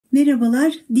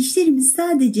Merhabalar. Dişlerimiz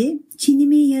sadece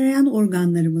çiğnemeye yarayan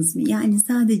organlarımız mı? Yani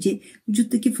sadece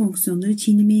vücuttaki fonksiyonları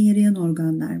çiğnemeye yarayan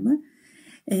organlar mı?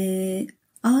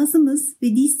 Ağzımız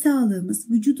ve diş sağlığımız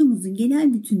vücudumuzun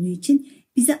genel bütünlüğü için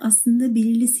bize aslında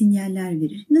belirli sinyaller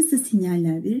verir. Nasıl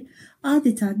sinyaller verir?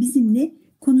 Adeta bizimle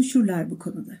konuşurlar bu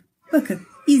konuda. Bakın,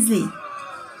 izleyin.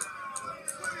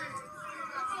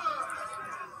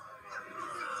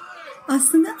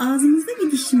 Aslında ağzımızda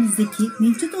ve dişimizdeki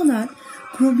mevcut olan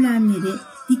problemleri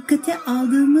dikkate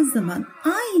aldığımız zaman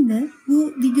aynı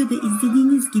bu videoda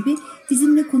izlediğiniz gibi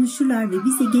bizimle konuşurlar ve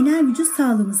bize genel vücut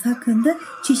sağlığımız hakkında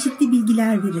çeşitli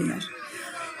bilgiler verirler.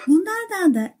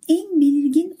 Bunlardan da en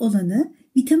belirgin olanı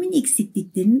vitamin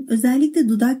eksikliklerinin özellikle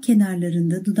dudak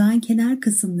kenarlarında, dudağın kenar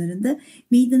kısımlarında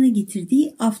meydana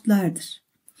getirdiği aftlardır.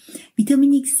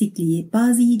 Vitamin eksikliği,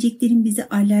 bazı yiyeceklerin bize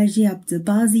alerji yaptığı,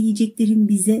 bazı yiyeceklerin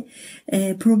bize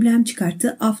problem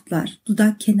çıkarttığı aftlar,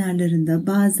 dudak kenarlarında,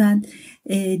 bazen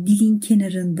dilin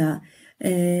kenarında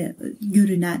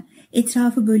görünen,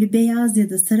 etrafı böyle beyaz ya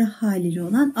da sarı haliyle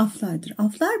olan aflardır.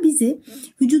 Aflar bize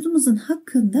vücudumuzun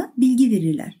hakkında bilgi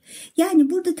verirler. Yani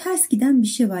burada ters giden bir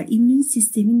şey var, immün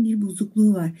sistemin bir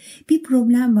bozukluğu var, bir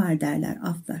problem var derler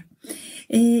aflar.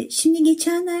 Şimdi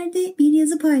geçenlerde bir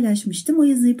yazı paylaşmıştım. O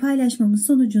yazıyı paylaşmamın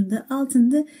sonucunda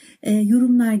altında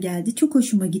yorumlar geldi. Çok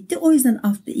hoşuma gitti. O yüzden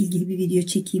afla ilgili bir video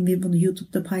çekeyim ve bunu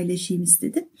YouTube'da paylaşayım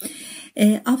istedim.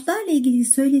 Aflarla ilgili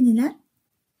söylenilen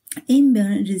en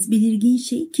bariz belirgin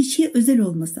şey kişiye özel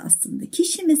olması aslında.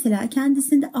 Kişi mesela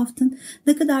kendisinde aftın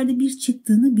ne kadar da bir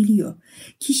çıktığını biliyor.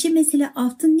 Kişi mesela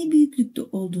aftın ne büyüklükte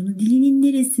olduğunu, dilinin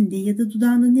neresinde ya da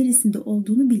dudağının neresinde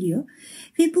olduğunu biliyor.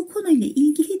 Ve bu konuyla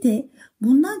ilgili de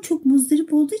bundan çok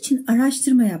muzdarip olduğu için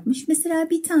araştırma yapmış. Mesela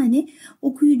bir tane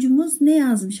okuyucumuz ne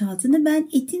yazmış altına? Ben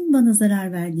etin bana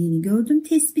zarar verdiğini gördüm,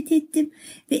 tespit ettim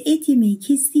ve et yemeği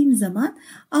kestiğim zaman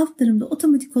aftlarım da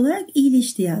otomatik olarak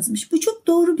iyileşti yazmış. Bu çok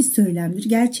doğru bir söylemdir.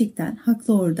 Gerçekten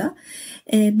haklı orada.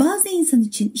 Bazı insan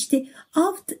için işte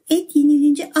aft, et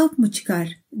yenilince af mı çıkar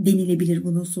denilebilir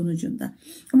bunun sonucunda.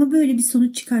 Ama böyle bir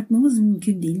sonuç çıkartmamız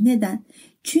mümkün değil. Neden?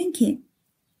 Çünkü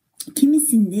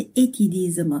kimisinde et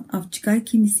yediği zaman af çıkar,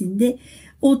 kimisinde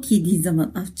ot yediği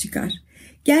zaman af çıkar.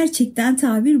 Gerçekten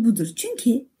tabir budur.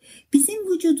 Çünkü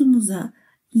bizim vücudumuza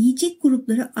yiyecek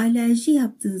grupları alerji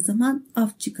yaptığı zaman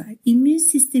af çıkar. İmmün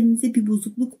sistemimize bir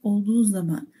bozukluk olduğu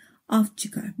zaman af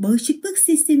çıkar. Bağışıklık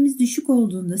sistemimiz düşük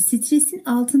olduğunda, stresin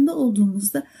altında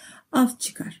olduğumuzda af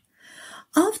çıkar.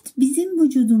 Aft bizim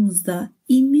vücudumuzda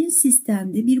immün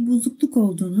sistemde bir bozukluk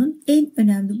olduğunun en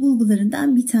önemli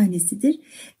bulgularından bir tanesidir.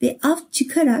 Ve aft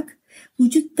çıkarak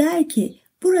vücut der ki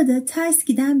burada ters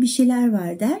giden bir şeyler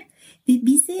var der. Ve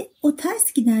bize o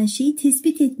ters giden şeyi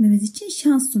tespit etmemiz için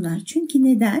şans sunar. Çünkü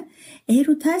neden? Eğer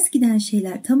o ters giden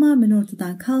şeyler tamamen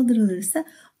ortadan kaldırılırsa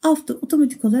aft da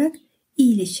otomatik olarak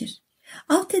iyileşir.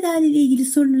 Aft tedavi ile ilgili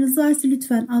sorularınız varsa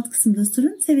lütfen alt kısımda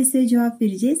sorun. Seve seve cevap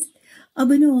vereceğiz.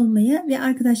 Abone olmaya ve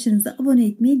arkadaşlarınıza abone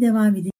etmeye devam edin.